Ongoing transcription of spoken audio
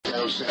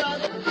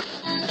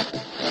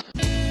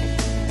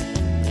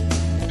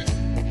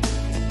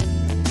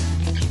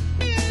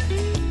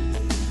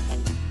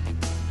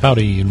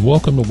Howdy, and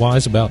welcome to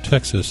Wise About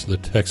Texas, the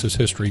Texas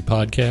History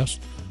Podcast.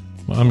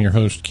 I'm your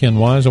host, Ken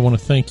Wise. I want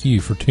to thank you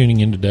for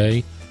tuning in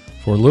today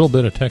for a little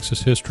bit of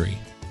Texas history.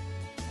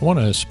 I want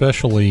to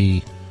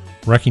especially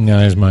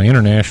recognize my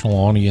international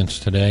audience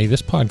today.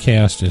 This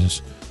podcast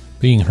is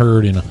being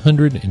heard in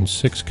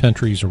 106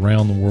 countries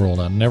around the world.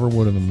 I never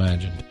would have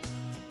imagined.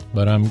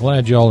 But I'm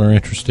glad y'all are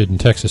interested in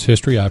Texas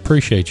history. I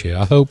appreciate you.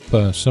 I hope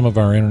some of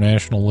our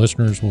international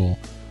listeners will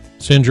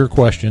send your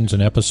questions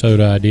and episode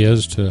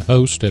ideas to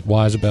host at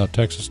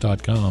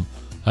wiseabouttexas.com.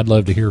 I'd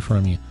love to hear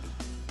from you.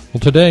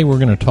 Well, today we're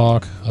going to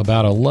talk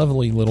about a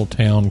lovely little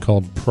town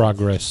called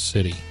Progress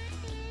City.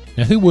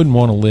 Now, who wouldn't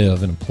want to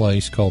live in a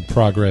place called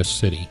Progress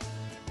City?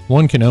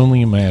 One can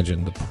only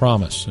imagine the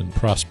promise and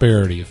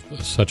prosperity of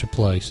such a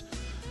place.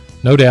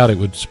 No doubt it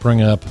would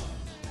spring up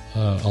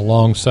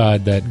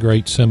alongside that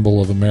great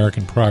symbol of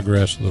American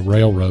progress, the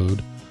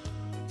railroad.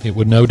 It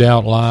would no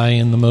doubt lie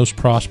in the most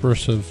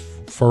prosperous of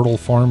fertile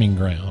farming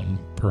ground,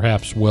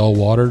 perhaps well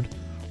watered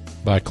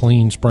by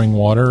clean spring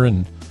water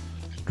and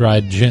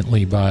dried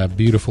gently by a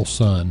beautiful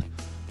sun.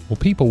 Well,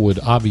 people would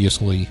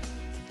obviously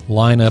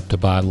line up to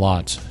buy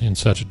lots in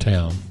such a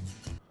town.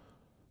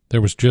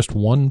 There was just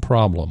one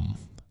problem.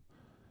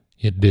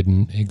 It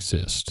didn't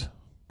exist.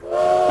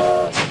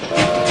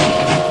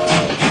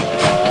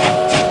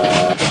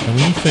 And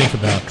when you think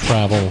about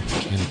travel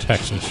in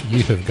Texas,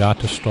 you have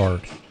got to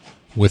start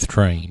with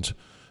trains.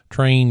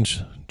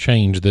 Trains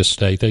changed this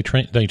state. They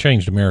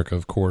changed America,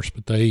 of course,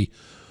 but they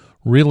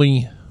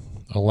really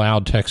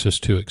allowed Texas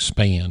to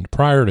expand.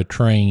 Prior to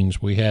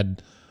trains, we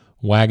had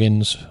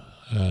wagons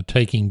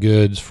taking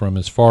goods from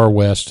as far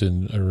west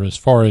or as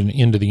far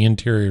into the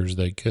interior as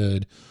they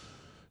could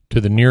to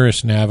the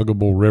nearest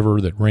navigable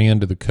river that ran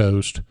to the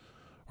coast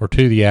or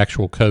to the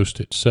actual coast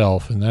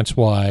itself. And that's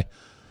why,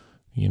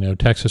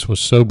 Texas was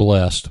so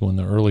blessed when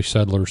the early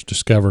settlers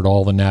discovered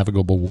all the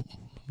navigable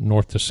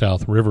north to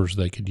south rivers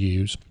they could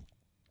use.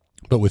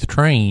 But with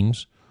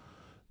trains,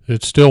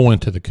 it still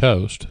went to the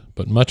coast,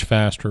 but much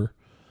faster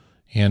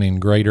and in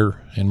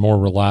greater and more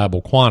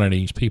reliable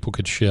quantities. People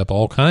could ship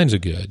all kinds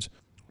of goods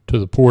to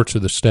the ports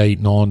of the state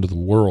and on to the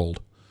world.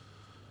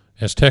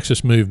 As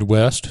Texas moved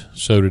west,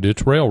 so did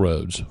its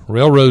railroads.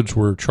 Railroads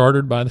were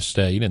chartered by the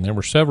state, and there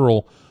were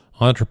several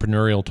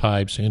entrepreneurial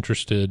types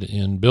interested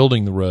in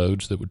building the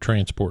roads that would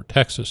transport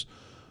Texas.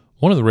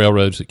 One of the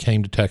railroads that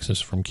came to Texas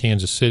from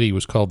Kansas City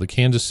was called the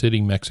Kansas City,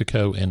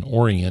 Mexico, and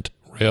Orient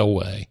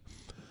Railway.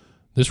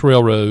 This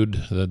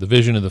railroad, the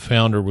vision of the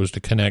founder was to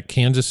connect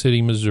Kansas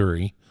City,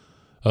 Missouri,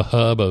 a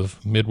hub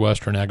of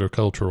Midwestern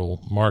agricultural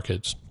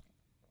markets,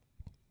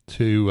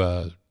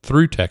 through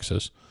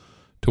Texas,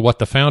 to what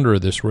the founder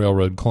of this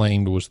railroad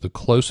claimed was the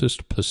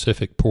closest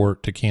Pacific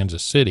port to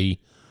Kansas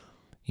City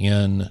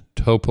in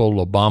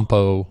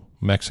Topolobampo,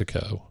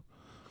 Mexico.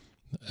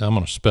 I'm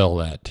going to spell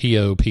that,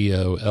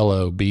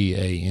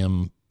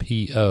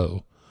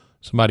 Topolobampo.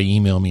 Somebody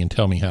email me and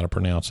tell me how to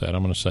pronounce that.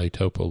 I'm going to say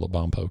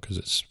Topolobampo because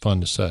it's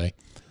fun to say.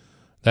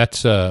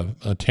 That's a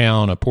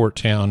port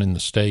town in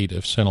the state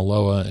of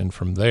Sinaloa, and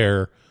from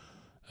there,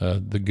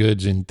 the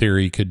goods in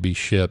theory could be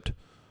shipped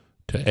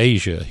to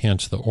Asia,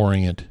 hence the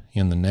Orient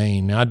in the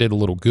name. Now, I did a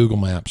little Google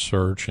Maps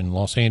search, and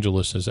Los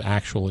Angeles is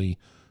actually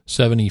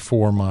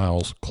 74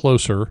 miles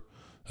closer,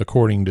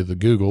 according to the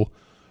Google,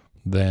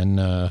 than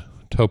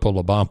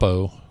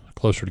Topolobampo,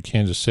 closer to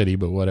Kansas City,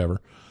 but whatever.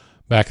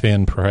 Back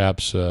then,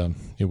 perhaps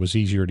it was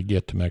easier to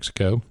get to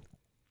Mexico.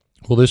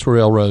 Well, this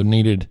railroad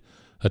needed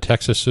a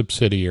Texas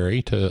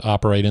subsidiary to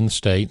operate in the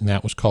state, and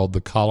that was called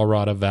the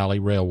Colorado Valley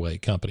Railway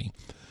Company.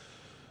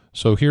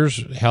 So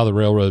here's how the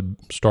railroad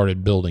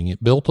started building.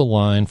 It built a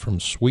line from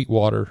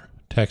Sweetwater,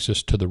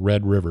 Texas, to the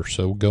Red River,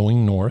 so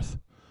going north,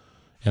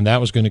 and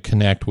that was going to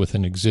connect with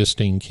an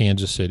existing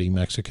Kansas City,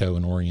 Mexico,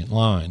 and Orient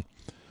line.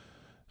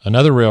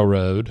 Another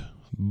railroad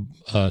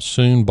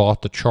soon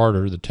bought the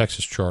charter, the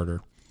Texas charter,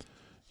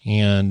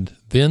 and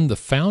then the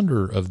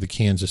founder of the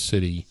Kansas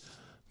City,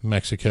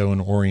 Mexico,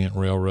 and Orient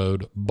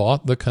Railroad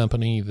bought the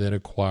company that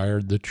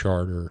acquired the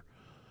charter,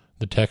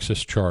 the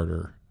Texas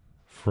charter,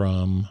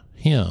 from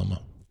him.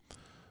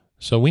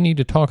 So we need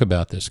to talk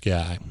about this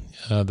guy.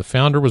 The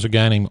founder was a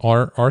guy named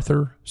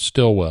Arthur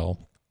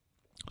Stillwell.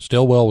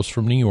 Stillwell was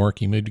from New York.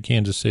 He moved to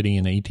Kansas City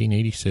in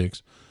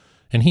 1886,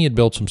 and he had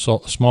built some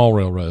small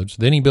railroads.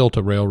 Then he built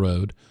a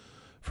railroad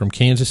from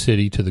Kansas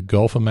City to the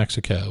Gulf of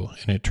Mexico,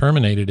 and it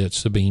terminated at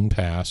Sabine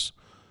Pass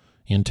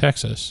in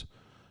Texas.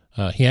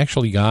 He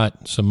actually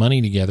got some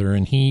money together,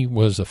 and he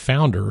was a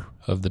founder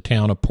of the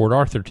town of Port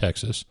Arthur,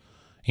 Texas,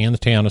 and the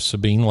town of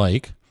Sabine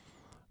Lake.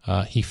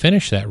 He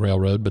finished that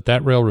railroad, but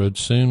that railroad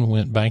soon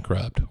went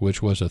bankrupt,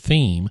 which was a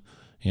theme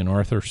in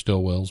Arthur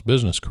Stillwell's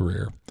business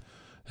career.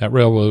 That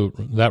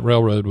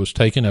railroad was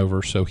taken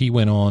over, so he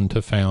went on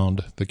to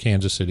found the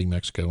Kansas City,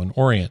 Mexico, and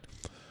Orient.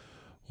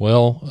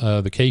 Well,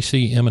 the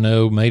KC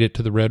M&O made it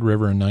to the Red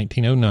River in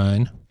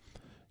 1909,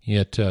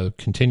 It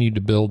continued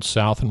to build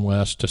south and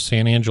west to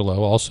San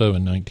Angelo, also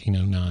in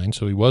 1909,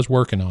 so he was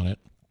working on it.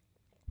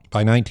 By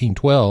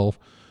 1912,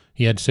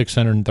 he had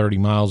 630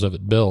 miles of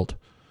it built,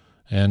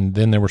 and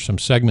then there were some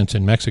segments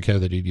in Mexico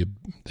that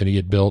he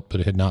had built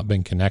but had not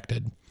been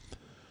connected.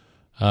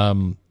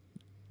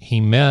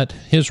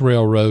 His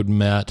railroad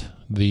met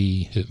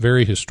the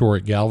very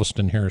historic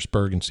Galveston,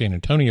 Harrisburg, and San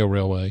Antonio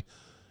Railway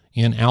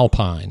in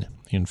Alpine,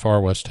 in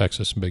far west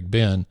Texas and Big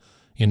Bend,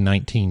 in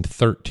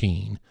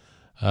 1913.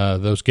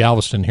 Those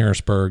Galveston,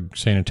 Harrisburg,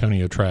 San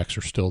Antonio tracks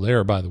are still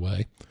there, by the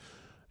way.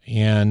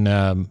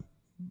 And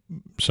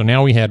so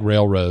now we had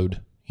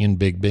railroad in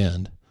Big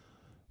Bend.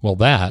 Well,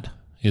 that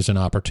is an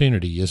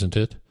opportunity, isn't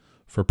it,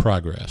 for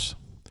progress.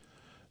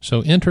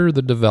 So enter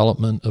the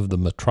development of the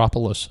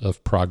metropolis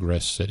of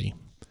Progress City.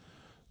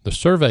 The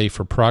survey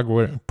for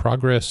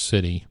Progress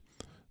City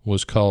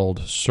was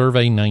called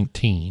Survey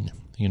 19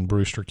 in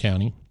Brewster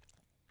County.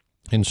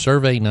 And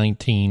Survey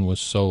 19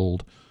 was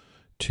sold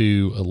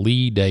to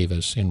Lee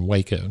Davis in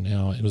Waco.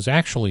 Now, it was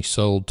actually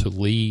sold to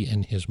Lee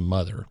and his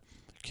mother,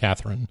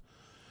 Catherine.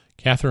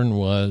 Catherine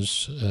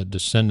was a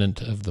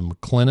descendant of the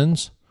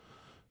McLennans,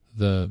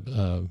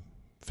 the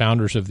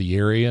founders of the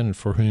area, and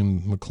for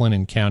whom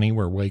McLennan County,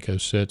 where Waco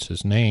sits,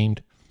 is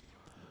named.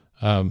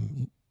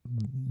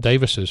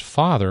 Davis's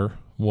father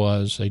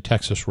was a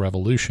Texas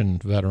Revolution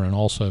veteran,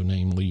 also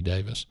named Lee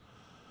Davis.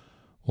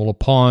 Well,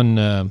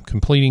 upon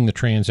completing the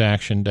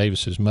transaction,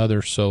 Davis's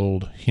mother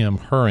sold him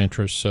her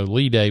interest, so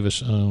Lee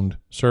Davis owned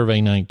Survey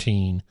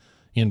 19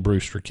 in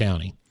Brewster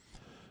County.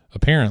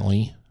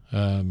 Apparently,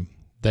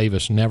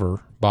 Davis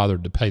never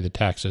bothered to pay the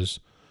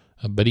taxes,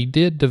 but he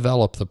did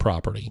develop the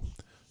property,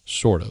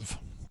 sort of.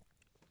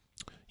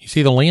 You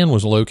see, the land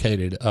was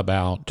located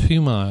about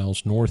 2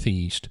 miles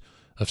northeast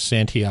of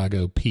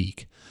Santiago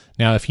Peak.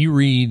 Now, if you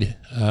read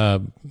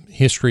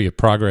history of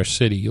Progress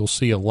City, you'll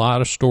see a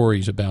lot of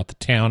stories about the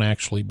town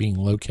actually being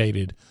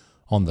located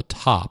on the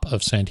top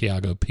of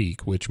Santiago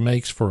Peak, which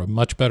makes for a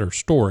much better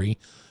story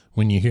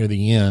when you hear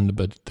the end.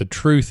 But the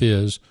truth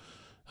is,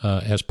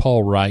 as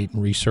Paul Wright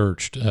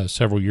researched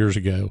several years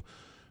ago,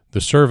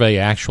 the survey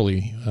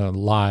actually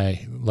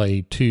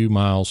lay 2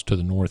 miles to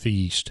the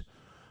northeast.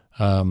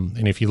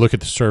 And if you look at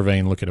the survey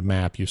and look at a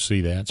map, you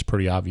see that. It's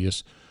pretty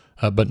obvious.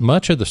 But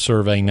much of the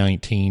Survey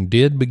 19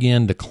 did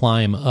begin to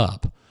climb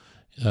up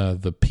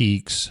the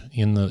peaks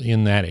in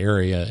that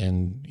area,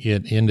 and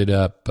it ended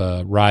up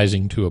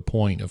rising to a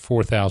point of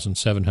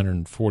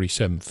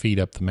 4,747 feet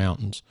up the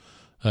mountains.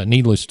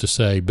 Needless to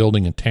say,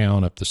 building a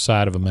town up the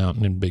side of a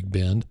mountain in Big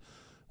Bend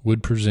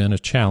would present a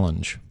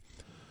challenge.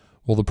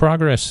 Well, the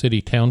Progress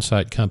City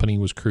Townsite Company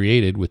was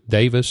created with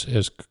Davis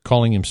as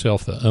calling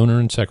himself the owner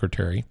and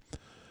secretary,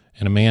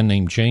 and a man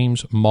named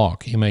James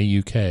Mauk,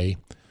 M-A-U-K,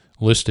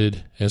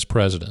 listed as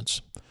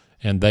presidents,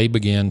 and they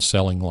began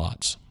selling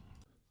lots.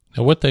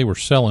 Now, what they were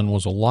selling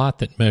was a lot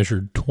that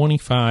measured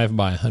 25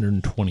 by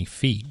 120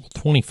 feet. Well,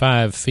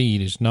 25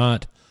 feet is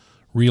not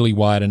really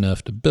wide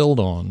enough to build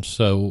on,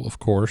 so, of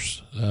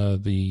course,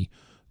 the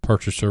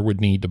purchaser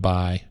would need to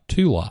buy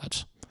 2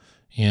 lots,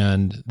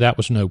 and that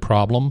was no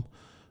problem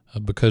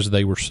because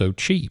they were so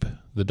cheap.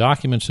 The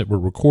documents that were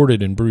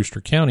recorded in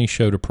Brewster County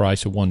showed a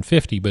price of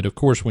 $150, but, of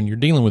course, when you're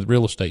dealing with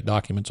real estate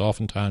documents,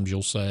 oftentimes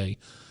you'll say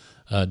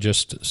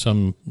just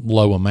some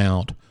low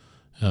amount,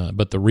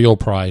 but the real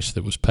price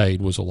that was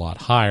paid was a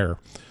lot higher.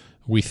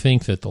 We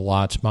think that the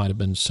lots might have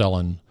been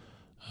selling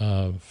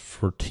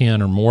for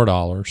 $10 or more,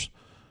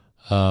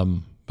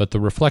 but the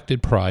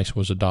reflected price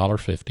was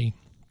 $1.50.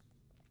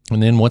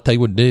 And then what they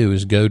would do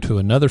is go to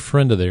another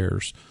friend of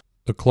theirs,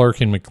 a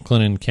clerk in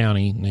McLennan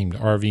County named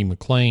R.V.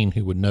 McLean,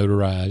 who would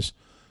notarize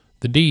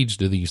the deeds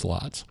to these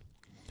lots.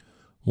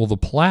 Well, the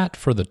plat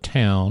for the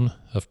town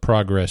of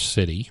Progress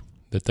City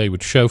that they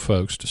would show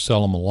folks to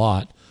sell them a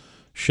lot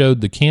showed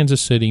the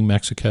Kansas City,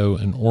 Mexico,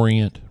 and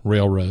Orient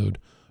Railroad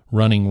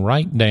running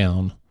right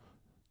down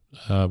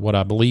what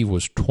I believe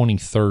was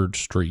 23rd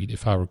Street,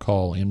 if I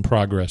recall, in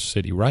Progress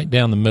City, right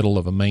down the middle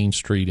of a main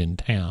street in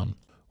town,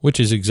 which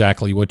is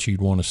exactly what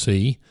you'd want to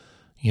see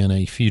in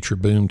a future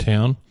boom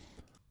town.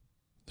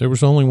 There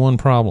was only one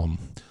problem.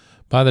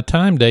 By the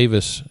time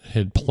Davis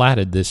had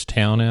platted this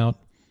town out,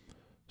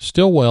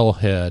 Stillwell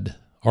had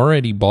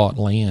already bought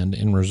land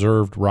and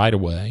reserved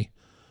right-of-way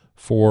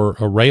for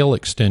a rail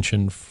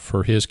extension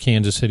for his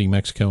Kansas City,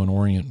 Mexico, and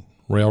Orient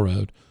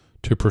Railroad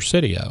to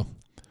Presidio.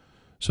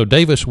 So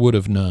Davis would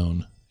have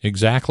known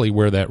exactly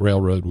where that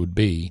railroad would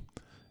be,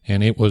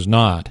 and it was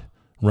not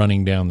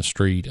running down the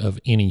street of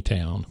any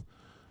town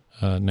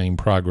named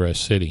Progress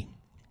City.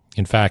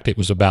 In fact, it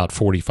was about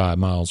 45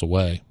 miles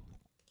away.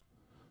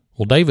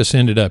 Well, Davis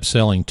ended up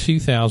selling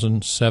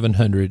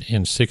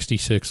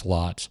 2,766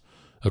 lots,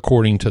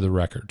 according to the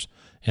records,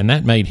 and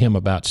that made him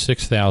about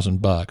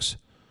 $6,000,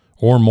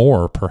 or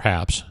more,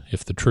 perhaps,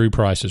 if the true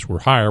prices were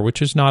higher,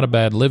 which is not a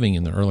bad living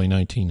in the early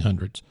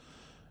 1900s.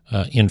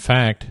 In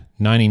fact,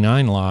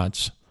 99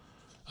 lots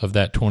of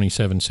that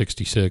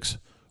 2,766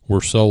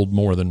 were sold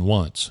more than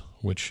once,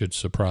 which should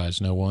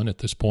surprise no one at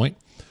this point.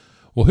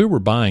 Well, who were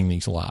buying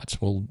these lots?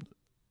 Well,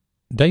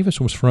 Davis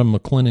was from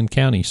McLennan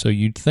County, so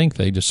you'd think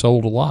they just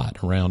sold a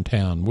lot around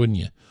town, wouldn't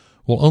you?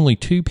 Well, only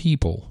 2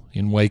 people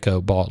in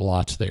Waco bought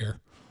lots there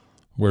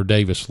where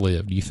Davis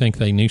lived. Do you think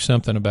they knew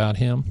something about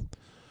him?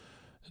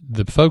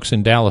 The folks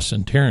in Dallas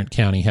and Tarrant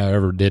County,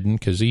 however, didn't,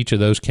 because each of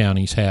those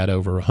counties had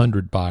over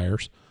 100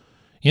 buyers.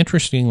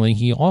 Interestingly,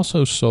 he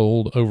also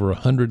sold over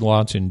 100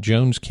 lots in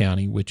Jones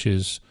County, which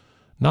is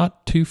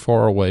not too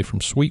far away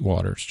from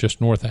Sweetwater. It's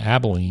just north of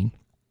Abilene.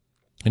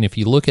 And if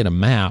you look at a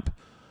map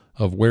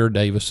of where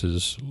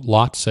Davis's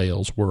lot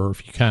sales were,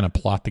 if you kind of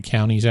plot the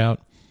counties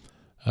out,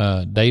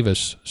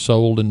 Davis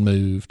sold and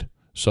moved,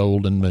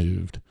 sold and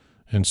moved,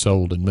 and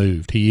sold and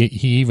moved. He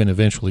even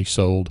eventually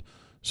sold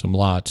some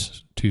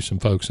lots to some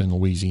folks in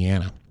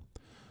Louisiana.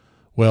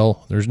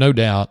 Well, there's no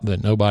doubt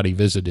that nobody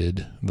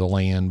visited the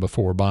land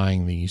before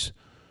buying these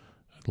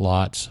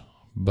lots,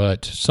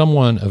 but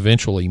someone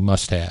eventually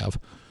must have,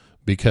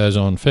 because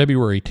on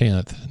February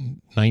 10th,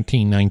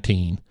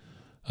 1919,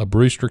 a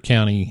Brewster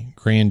County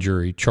grand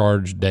jury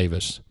charged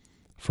Davis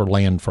for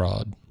land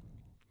fraud.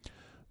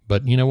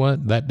 But you know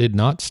what? That did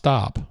not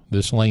stop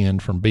this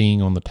land from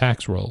being on the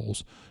tax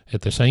rolls.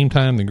 At the same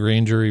time the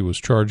grand jury was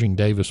charging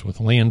Davis with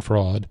land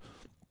fraud,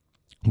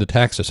 the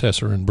tax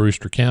assessor in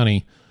Brewster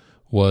County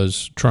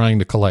was trying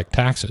to collect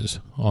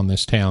taxes on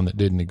this town that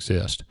didn't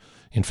exist.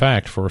 In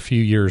fact, for a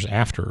few years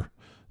after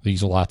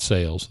these lot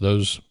sales,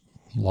 those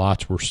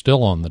lots were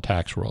still on the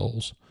tax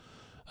rolls.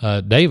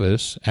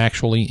 Davis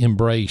actually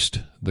embraced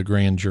the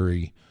grand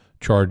jury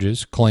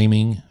charges,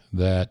 claiming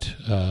that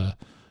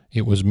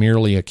it was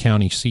merely a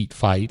county seat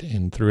fight,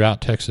 and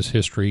throughout Texas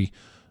history,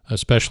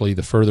 especially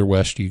the further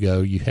west you go,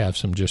 you have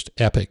some just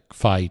epic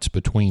fights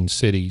between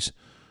cities,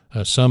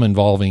 some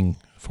involving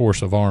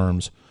force of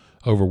arms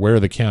over where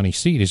the county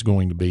seat is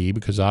going to be,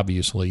 because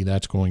obviously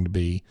that's going to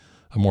be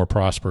a more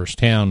prosperous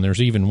town.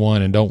 There's even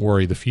one, and don't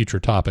worry, the future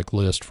topic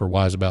list for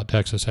Wise About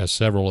Texas has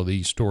several of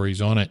these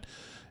stories on it,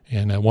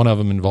 and one of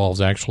them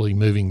involves actually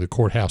moving the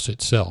courthouse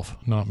itself,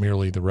 not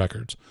merely the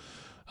records.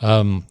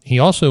 He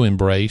also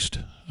embraced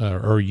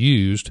or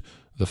used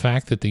the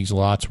fact that these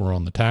lots were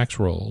on the tax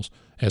rolls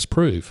as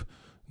proof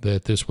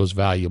that this was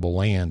valuable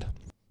land.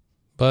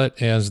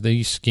 But as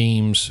these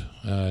schemes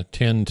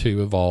tend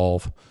to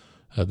evolve,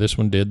 this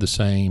one did the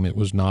same. It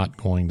was not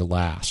going to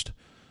last.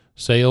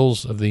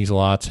 Sales of these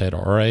lots had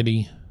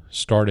already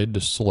started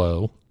to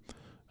slow,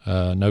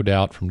 no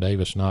doubt from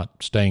Davis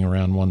not staying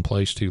around one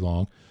place too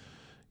long.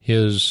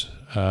 His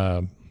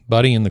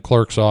buddy in the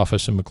clerk's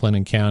office in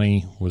McLennan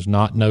County was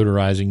not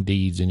notarizing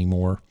deeds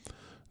anymore.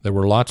 There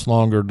were lots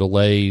longer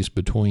delays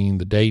between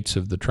the dates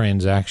of the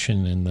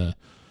transaction and the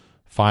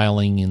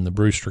filing in the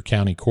Brewster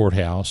County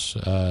Courthouse,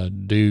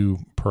 due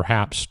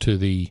perhaps to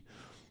the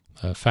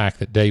fact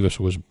that Davis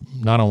was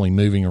not only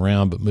moving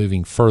around but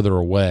moving further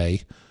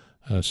away,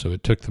 so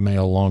it took the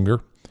mail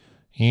longer,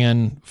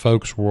 and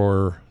folks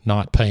were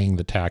not paying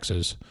the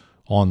taxes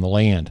on the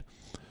land.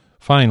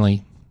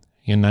 Finally,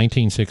 in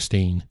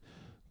 1916,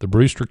 the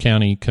Brewster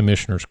County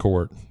Commissioner's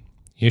Court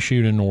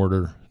issued an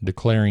order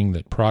declaring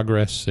that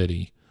Progress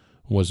City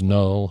was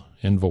null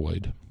and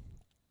void.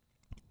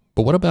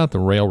 But what about the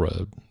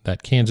railroad,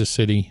 that Kansas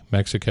City,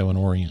 Mexico, and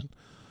Orient?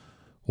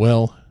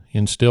 Well,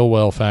 in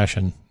Stillwell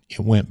fashion, it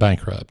went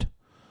bankrupt.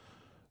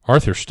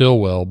 Arthur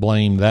Stillwell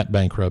blamed that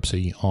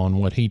bankruptcy on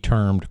what he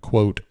termed,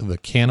 quote, the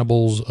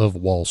cannibals of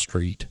Wall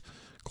Street,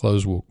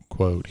 close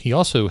quote. He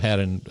also had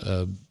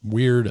a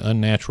weird,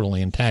 unnatural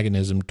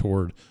antagonism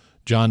toward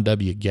John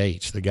W.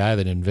 Gates, the guy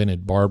that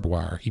invented barbed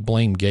wire. He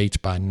blamed Gates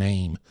by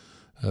name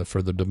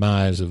for the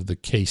demise of the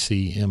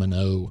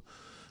KCM&O.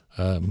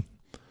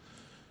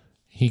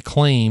 He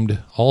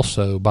claimed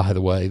also, by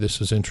the way,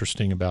 this is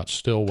interesting about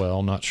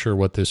Stillwell, not sure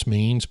what this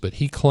means, but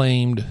he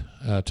claimed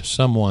to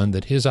someone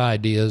that his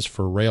ideas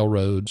for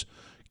railroads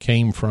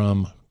came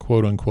from,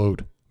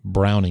 quote-unquote,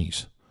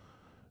 brownies.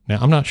 Now,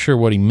 I'm not sure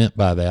what he meant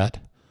by that,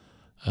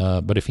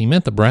 but if he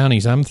meant the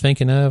brownies I'm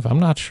thinking of, I'm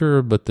not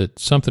sure, but that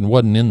something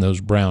wasn't in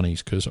those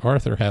brownies, because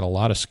Arthur had a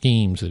lot of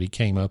schemes that he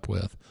came up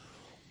with.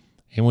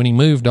 And when he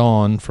moved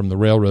on from the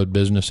railroad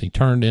business, he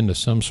turned into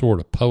some sort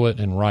of poet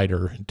and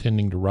writer,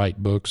 intending to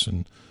write books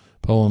and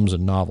poems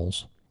and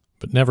novels,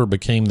 but never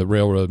became the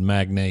railroad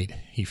magnate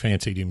he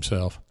fancied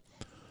himself.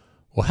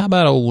 Well, how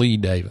about old Lee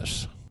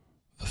Davis,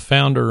 the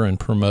founder and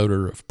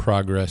promoter of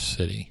Progress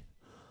City?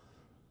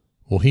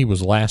 Well, he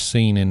was last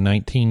seen in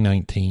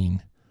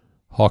 1919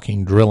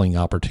 hawking drilling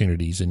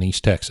opportunities in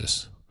East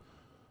Texas.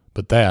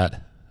 But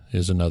that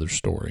is another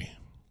story.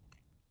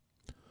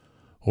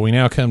 Well, we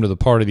now come to the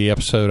part of the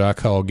episode I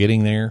call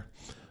Getting There.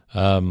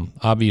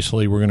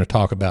 Obviously, we're going to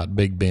talk about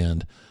Big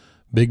Bend.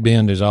 Big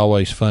Bend is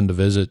always fun to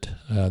visit.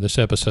 This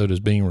episode is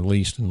being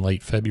released in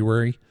late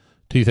February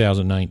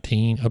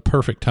 2019, a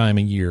perfect time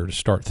of year to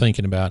start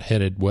thinking about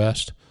headed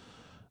west.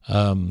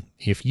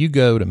 If you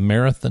go to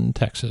Marathon,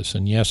 Texas,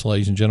 and yes,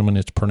 ladies and gentlemen,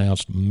 it's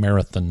pronounced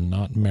Marathon,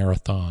 not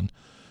Marathon.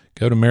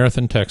 Go to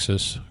Marathon,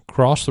 Texas,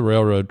 cross the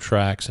railroad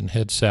tracks, and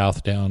head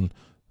south down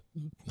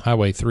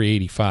Highway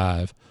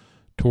 385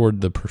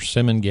 toward the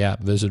Persimmon Gap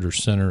Visitor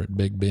Center at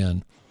Big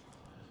Bend.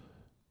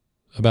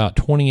 About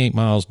 28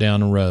 miles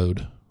down the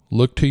road,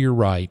 look to your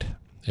right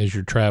as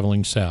you're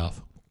traveling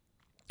south,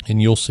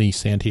 and you'll see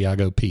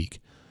Santiago Peak.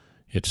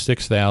 It's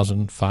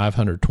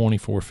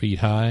 6,524 feet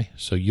high,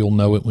 so you'll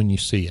know it when you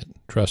see it.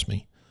 Trust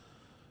me.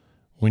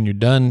 When you're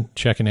done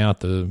checking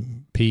out the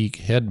peak,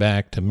 head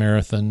back to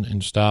Marathon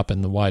and stop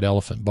in the White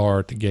Elephant Bar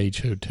at the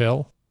Gage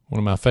Hotel. One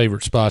of my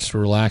favorite spots to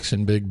relax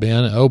in Big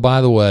Bend. Oh, by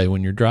the way,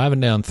 when you're driving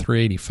down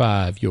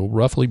 385, you'll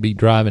roughly be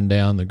driving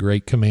down the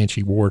Great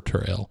Comanche War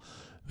Trail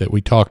that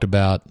we talked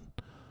about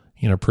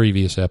in a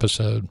previous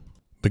episode.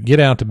 But get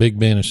out to Big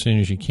Bend as soon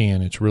as you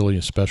can. It's really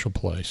a special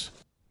place.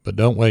 But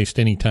don't waste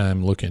any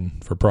time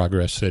looking for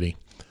Progress City.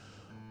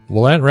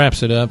 Well, that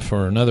wraps it up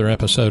for another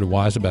episode of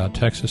Wise About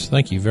Texas.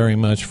 Thank you very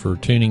much for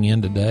tuning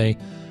in today.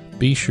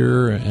 Be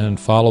sure and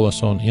follow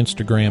us on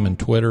Instagram and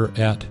Twitter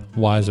at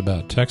Wise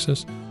About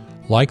Texas.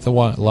 Like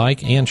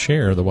and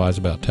share the Wise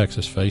About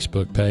Texas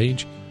Facebook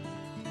page.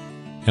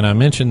 And I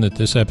mentioned that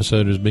this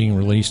episode is being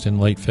released in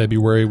late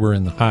February. We're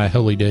in the high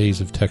holy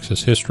days of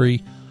Texas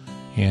history.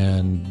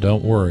 And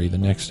don't worry, the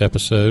next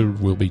episode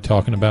we'll be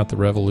talking about the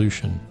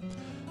Revolution.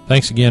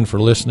 Thanks again for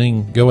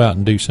listening. Go out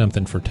and do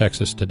something for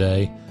Texas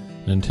today.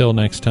 And until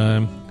next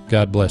time,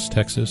 God bless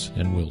Texas,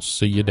 and we'll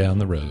see you down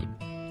the road.